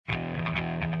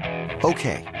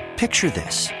Okay, picture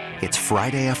this. It's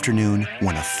Friday afternoon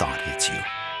when a thought hits you.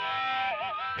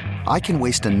 I can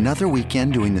waste another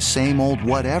weekend doing the same old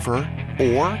whatever,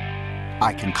 or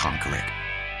I can conquer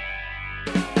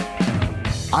it.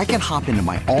 I can hop into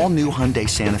my all-new Hyundai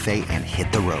Santa Fe and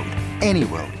hit the road. Any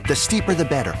road. The steeper, the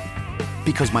better.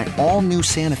 Because my all-new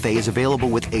Santa Fe is available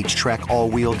with H-Track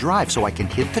all-wheel drive, so I can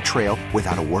hit the trail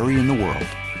without a worry in the world.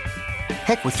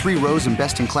 Heck, with 3 rows and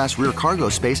best-in-class rear cargo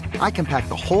space, I can pack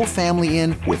the whole family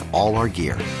in with all our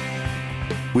gear.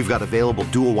 We've got available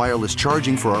dual wireless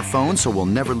charging for our phones, so we'll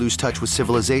never lose touch with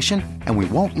civilization, and we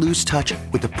won't lose touch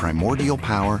with the primordial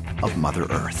power of Mother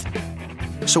Earth.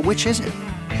 So which is it?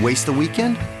 Waste the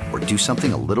weekend or do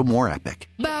something a little more epic?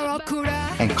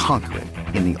 And conquer it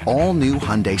in the all-new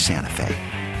Hyundai Santa Fe.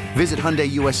 Visit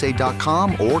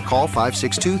HyundaiUSA.com or call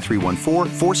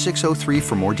 562-314-4603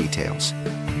 for more details.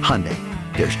 Hyundai,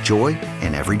 there's joy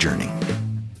in every journey.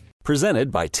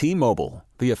 Presented by T-Mobile,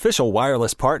 the official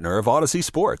wireless partner of Odyssey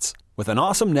Sports. With an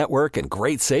awesome network and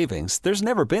great savings, there's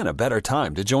never been a better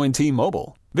time to join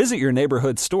T-Mobile. Visit your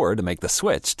neighborhood store to make the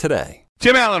switch today.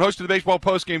 Tim Allen, host of the Baseball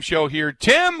Postgame Show here.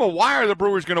 Tim, why are the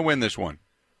Brewers going to win this one?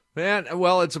 Man,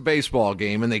 well, it's a baseball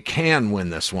game, and they can win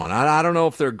this one. I don't know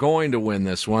if they're going to win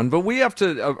this one, but we have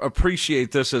to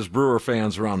appreciate this as Brewer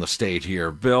fans around the state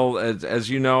here. Bill, as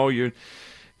you know, you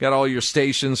got all your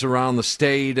stations around the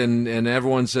state, and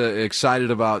everyone's excited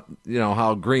about,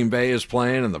 how Green Bay is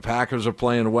playing and the Packers are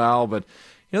playing well. But,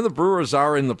 the Brewers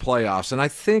are in the playoffs, and I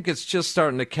think it's just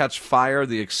starting to catch fire.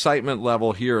 The excitement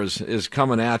level here is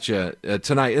coming at you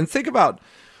tonight. And think about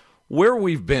where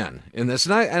we've been in this.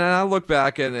 And I look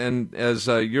back, and as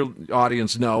your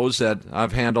audience knows, that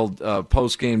I've handled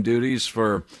post-game duties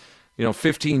for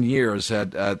 15 years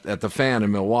at the Fan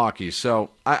in Milwaukee.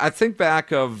 So I think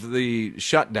back of the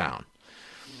shutdown.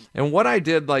 And what I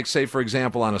did, like, say, for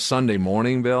example, on a Sunday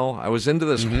morning, Bill, I was into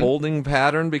this holding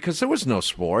pattern because there was no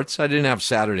sports. I didn't have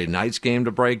Saturday night's game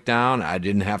to break down. I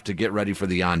didn't have to get ready for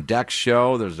the On Deck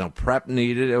show. There was no prep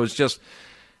needed. It was just,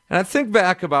 and I think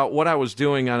back about what I was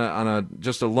doing on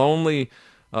just a lonely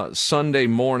Sunday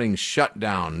morning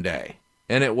shutdown day.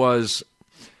 And it was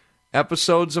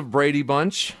episodes of Brady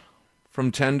Bunch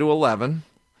from 10 to 11.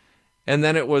 And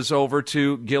then it was over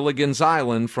to Gilligan's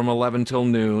Island from 11 till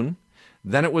noon.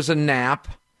 Then it was a nap,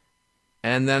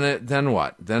 and then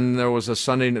what? Then there was a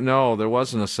Sunday. No, there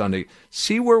wasn't a Sunday.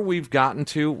 See where we've gotten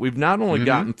to? We've not only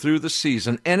gotten through the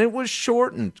season, and it was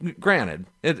shortened, granted,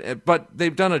 but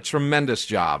they've done a tremendous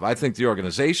job. I think the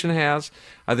organization has.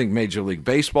 I think Major League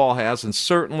Baseball has, and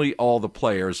certainly all the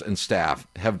players and staff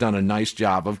have done a nice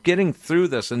job of getting through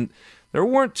this. And there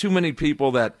weren't too many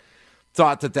people that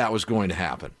thought that was going to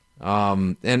happen.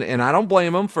 And I don't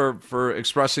blame them for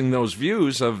expressing those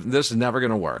views of this is never going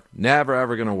to work, never,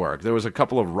 ever going to work. There was a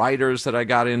couple of writers that I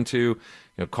got into,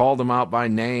 called them out by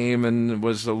name and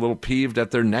was a little peeved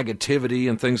at their negativity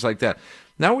and things like that.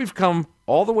 Now we've come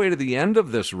all the way to the end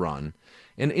of this run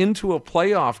and into a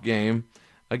playoff game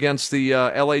against the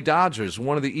L.A. Dodgers,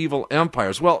 one of the evil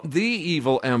empires. Well, the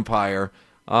evil empire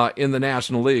in the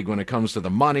National League when it comes to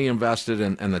the money invested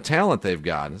and the talent they've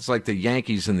got. It's like the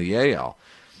Yankees in the AL.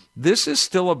 This is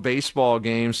still a baseball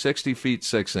game, 60 feet,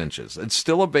 6 inches. It's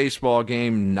still a baseball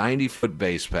game, 90-foot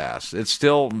base pass. It's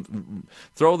still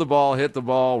throw the ball, hit the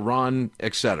ball, run,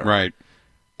 etc. Right.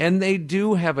 And they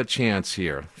do have a chance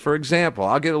here. For example,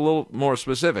 I'll get a little more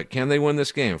specific. Can they win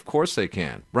this game? Of course they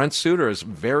can. Brent Suter is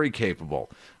very capable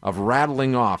of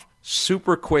rattling off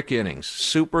super quick innings,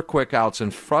 super quick outs,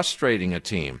 and frustrating a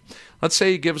team. Let's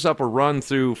say he gives up a run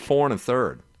through 4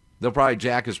 1/3. They'll probably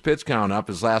jack his pitch count up.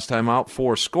 His last time out,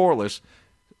 4 scoreless,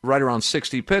 right around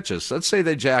 60 pitches. Let's say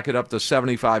they jack it up to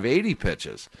 75, 80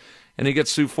 pitches, and he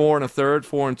gets through 4 1/3,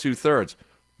 4 2/3.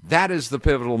 That is the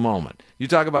pivotal moment. You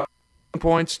talk about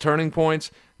points, turning points,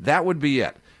 that would be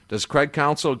it. Does Craig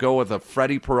Counsell go with a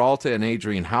Freddie Peralta and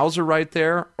Adrian Hauser right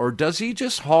there, or does he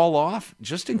just haul off,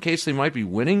 just in case they might be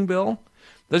winning, Bill?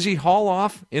 Does he haul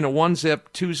off in a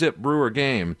 1-zip, 2-zip Brewer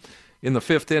game in the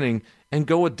 5th inning and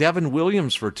go with Devin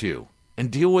Williams for 2 and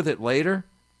deal with it later?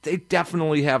 They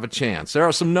definitely have a chance. There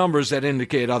are some numbers that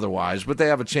indicate otherwise, but they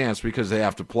have a chance because they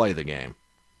have to play the game.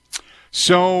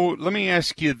 So let me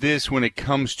ask you this when it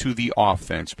comes to the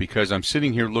offense, because I'm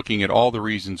sitting here looking at all the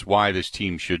reasons why this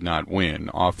team should not win.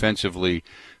 Offensively,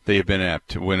 they have been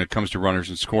inept when it comes to runners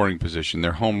in scoring position.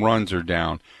 Their home runs are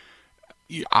down.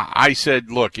 I said,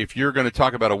 look, if you're going to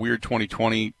talk about a weird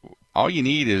 2020, all you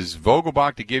need is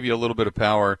Vogelbach to give you a little bit of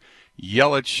power,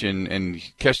 Yelich and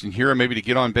Keston Hiura maybe to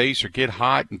get on base or get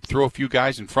hot and throw a few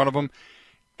guys in front of them,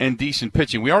 and decent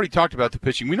pitching. We already talked about the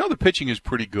pitching. We know the pitching is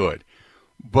pretty good.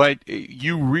 But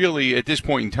you really, at this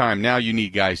point in time, now you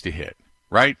need guys to hit,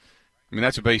 right? I mean,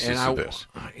 that's the basis of this.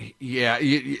 Yeah,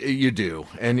 you do.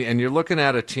 And you're looking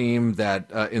at a team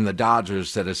that, in the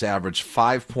Dodgers, that has averaged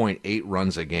 5.8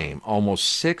 runs a game, almost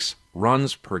 6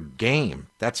 runs per game.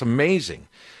 That's amazing.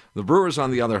 The Brewers,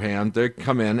 on the other hand, they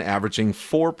come in averaging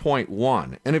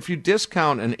 4.1. And if you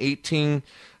discount an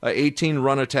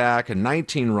 18-run attack, a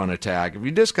 19-run attack, if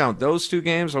you discount those two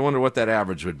games, I wonder what that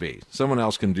average would be. Someone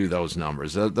else can do those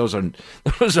numbers. Those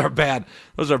are bad.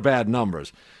 Those are bad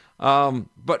numbers.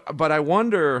 But I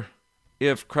wonder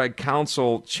if Craig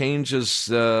Counsell changes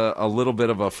a little bit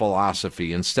of a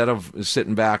philosophy. Instead of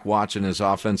sitting back watching his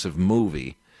offensive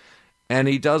movie, and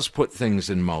he does put things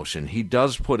in motion. He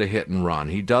does put a hit and run.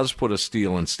 He does put a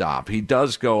steal and stop. He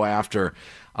does go after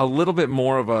a little bit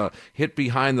more of a hit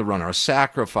behind the runner, a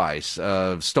sacrifice,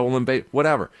 stolen base,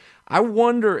 whatever. I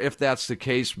wonder if that's the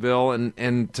case, Bill,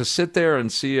 and to sit there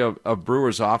and see a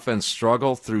Brewers offense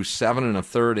struggle through 7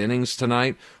 1/3 innings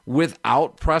tonight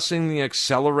without pressing the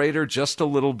accelerator just a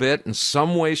little bit in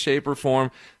some way, shape, or form,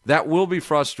 that will be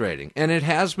frustrating. And it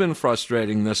has been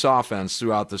frustrating, this offense,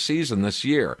 throughout the season this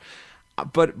year.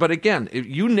 But again, if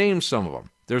you name some of them.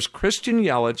 There's Christian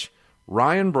Yelich,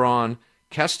 Ryan Braun,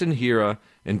 Keston Hiura,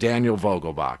 and Daniel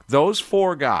Vogelbach. Those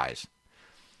 4 guys.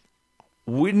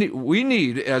 We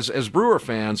need as Brewer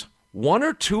fans, 1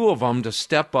 or 2 of them to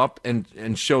step up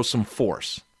and show some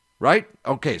force, right?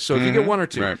 Okay, so if you get 1 or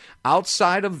 2. Right.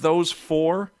 Outside of those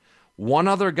 4, one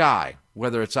other guy,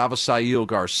 whether it's Avisail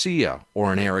Garcia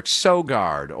or an Eric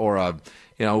Sogard or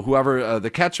whoever the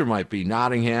catcher might be,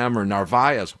 Nottingham or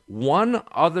Narvaez, one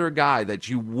other guy that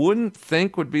you wouldn't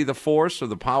think would be the force or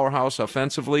the powerhouse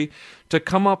offensively to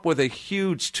come up with a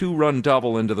huge 2-run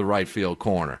double into the right field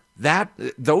corner.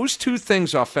 Those 2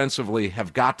 things offensively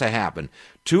have got to happen.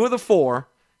 2 of the 4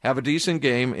 have a decent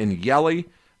game in Yelly,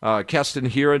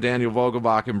 Keston Hiura, Daniel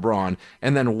Vogelbach, and Braun,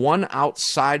 and then one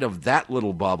outside of that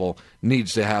little bubble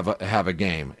needs to have a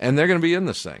game, and they're going to be in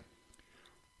this thing.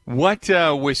 What,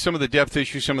 with some of the depth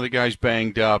issues, some of the guys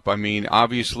banged up, I mean,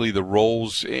 obviously the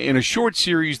roles, in a short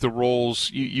series, the roles,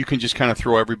 you can just kind of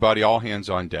throw everybody, all hands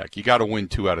on deck. You got to win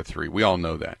 2 out of 3. We all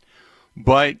know that.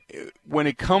 But when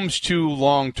it comes to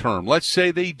long term, let's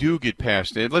say they do get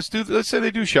past it. Let's say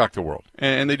they do shock the world,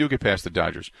 and they do get past the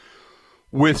Dodgers.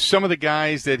 With some of the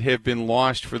guys that have been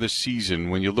lost for the season,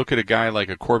 when you look at a guy like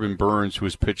a Corbin Burns who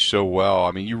has pitched so well,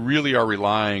 I mean, you really are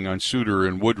relying on Suter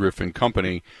and Woodruff and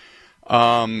company.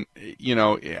 Can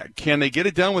they get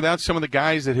it done without some of the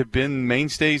guys that have been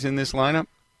mainstays in this lineup?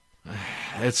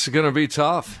 It's going to be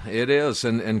tough. It is,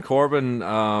 and Corbin,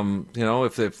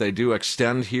 if they do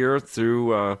extend here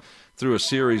through a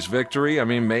series victory, I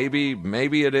mean,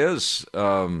 maybe it is.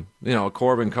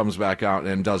 Corbin comes back out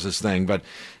and does his thing, but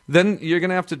then you're going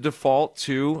to have to default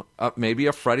to maybe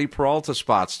a Freddie Peralta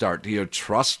spot start. Do you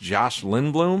trust Josh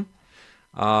Lindblom?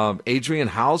 Adrian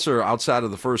Hauser, outside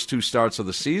of the first 2 starts of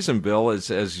the season, Bill,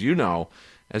 as you know,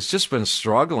 has just been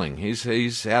struggling.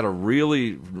 He's had a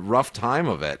really rough time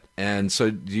of it. And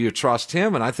so do you trust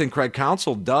him? And I think Craig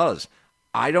Counsell does.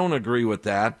 I don't agree with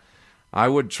that. I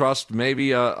would trust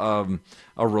maybe a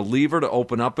reliever to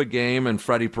open up a game and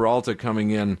Freddie Peralta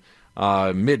coming in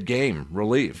mid-game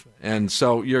relief. And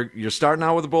so you're starting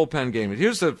out with a bullpen game.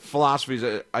 Here's the philosophy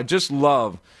that I just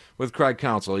love with Craig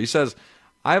Counsell. He says,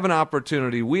 we have an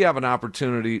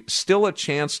opportunity, still a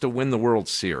chance to win the World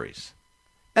Series.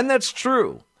 And that's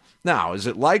true. Now, is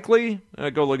it likely?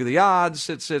 Go look at the odds.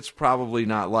 It's probably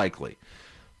not likely.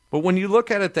 But when you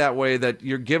look at it that way, that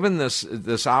you're given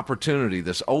this opportunity,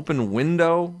 this open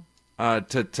window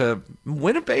to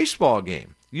win a baseball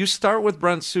game. You start with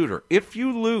Brent Suter. If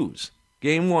you lose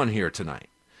Game 1 here tonight,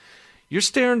 you're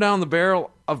staring down the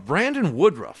barrel of Brandon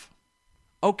Woodruff.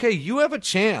 Okay, you have a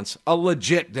chance, a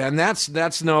legit, and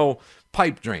that's no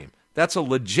pipe dream. That's a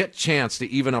legit chance to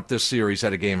even up this series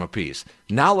at a game apiece.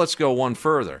 Now let's go one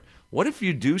further. What if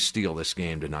you do steal this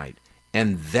game tonight,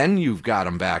 and then you've got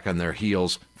them back on their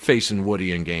heels facing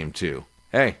Woody in Game 2?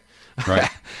 Hey, right.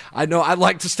 I know I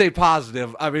like to stay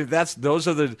positive. I mean,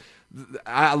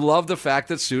 I love the fact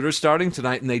that Suter's starting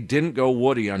tonight, and they didn't go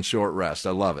Woody on short rest.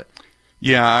 I love it.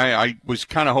 Yeah, I was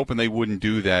kind of hoping they wouldn't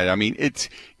do that. I mean,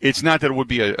 it's not that it would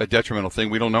be a detrimental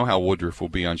thing. We don't know how Woodruff will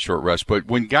be on short rest. But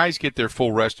when guys get their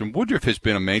full rest, and Woodruff has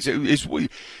been amazing.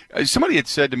 Somebody had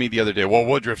said to me the other day, well,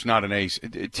 Woodruff's not an ace.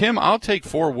 Tim, I'll take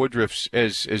 4 Woodruffs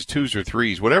as 2s or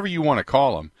 3s, whatever you want to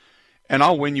call them, and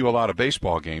I'll win you a lot of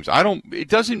baseball games. It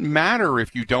doesn't matter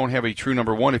if you don't have a true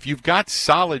number 1. If you've got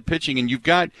solid pitching and you've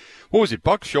got, what was it,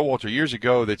 Buck Showalter years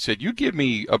ago that said, you give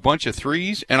me a bunch of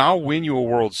 3s and I'll win you a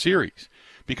World Series.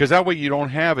 because that way you don't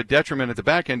have a detriment at the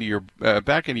back end of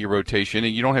your rotation,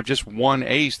 and you don't have just one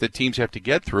ace that teams have to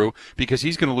get through, because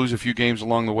he's going to lose a few games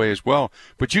along the way as well.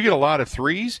 But you get a lot of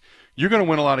threes, you're going to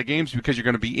win a lot of games because you're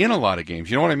going to be in a lot of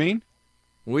games. You know what I mean?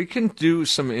 We can do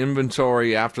some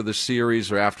inventory after the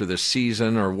series or after the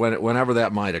season or whenever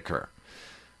that might occur.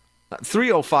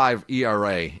 3.05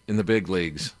 ERA in the big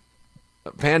leagues,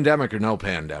 pandemic or no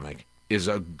pandemic, is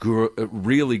a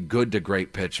really good to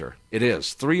great pitcher. It is.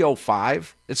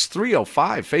 3.05. It's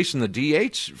 3.05 facing the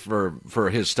DH for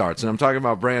his starts, and I'm talking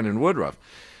about Brandon Woodruff.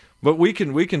 But we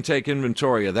can take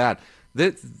inventory of that.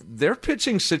 Their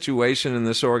pitching situation in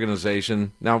this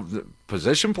organization, now the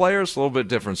position players, a little bit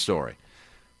different story.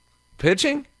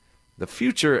 Pitching, the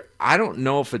future, I don't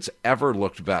know if it's ever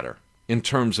looked better in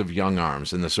terms of young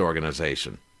arms in this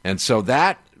organization. And so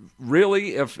that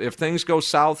really, if things go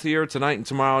south here tonight and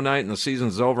tomorrow night and the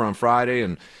season's over on Friday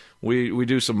and we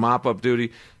do some mop-up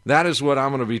duty, that is what I'm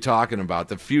going to be talking about.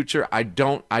 The future, I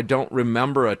don't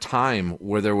remember a time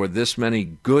where there were this many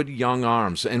good young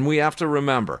arms. And we have to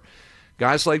remember,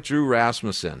 guys like Drew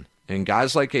Rasmussen and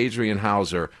guys like Adrian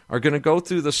Hauser are going to go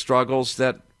through the struggles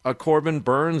that Corbin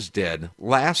Burns did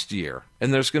last year,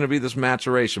 and there's going to be this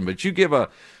maturation. But you give a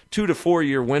 2 to 4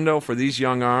 year window for these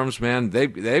young arms, man,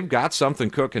 they've got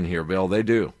something cooking here, Bill. They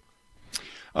do.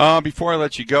 Before I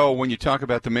let you go, when you talk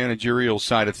about the managerial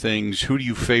side of things, who do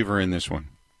you favor in this one?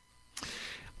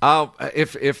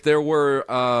 If there were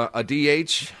a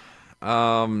DH,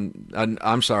 a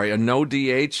no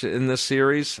DH in this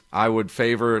series, I would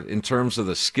favor, in terms of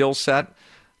the skill set,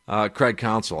 Craig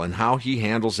Counsell and how he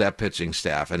handles that pitching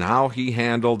staff and how he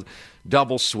handled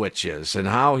double switches and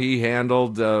how he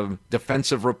handled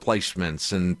defensive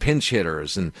replacements and pinch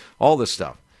hitters and all this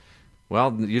stuff.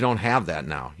 Well, you don't have that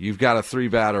now. You've got a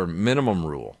 3-batter minimum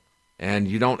rule, and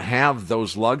you don't have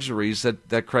those luxuries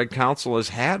that Craig Counsell has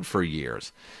had for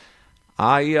years.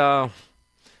 I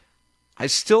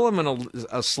still am in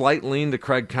a slight lean to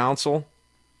Craig Counsell.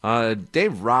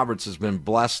 Dave Roberts has been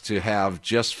blessed to have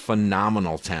just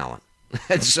phenomenal talent.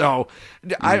 And so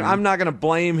I'm not going to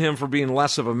blame him for being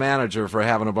less of a manager for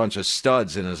having a bunch of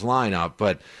studs in his lineup.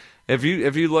 But if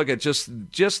you look at just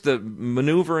the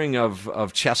maneuvering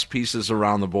of chess pieces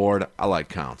around the board, I like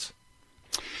Counts.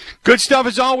 Good stuff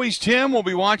as always, Tim. We'll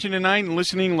be watching tonight and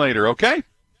listening later, okay?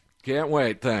 Can't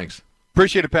wait. Thanks.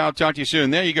 Appreciate it, pal. Talk to you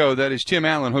soon. There you go. That is Tim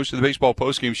Allen, host of the Baseball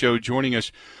Postgame Show, joining us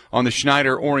on the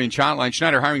Schneider Orange Hotline.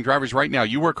 Schneider hiring drivers right now.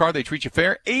 You work hard, they treat you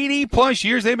fair. 80-plus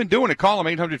years they've been doing it. Call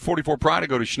them 844-PRIDE.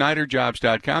 Go to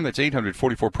SchneiderJobs.com. That's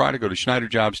 844-PRIDE. Go to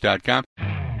SchneiderJobs.com.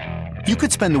 You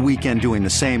could spend the weekend doing the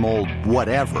same old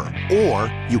whatever,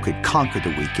 or you could conquer the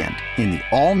weekend in the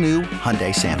all-new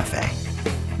Hyundai Santa Fe.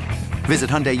 Visit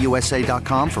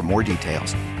HyundaiUSA.com for more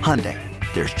details. Hyundai,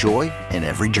 there's joy in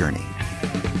every journey.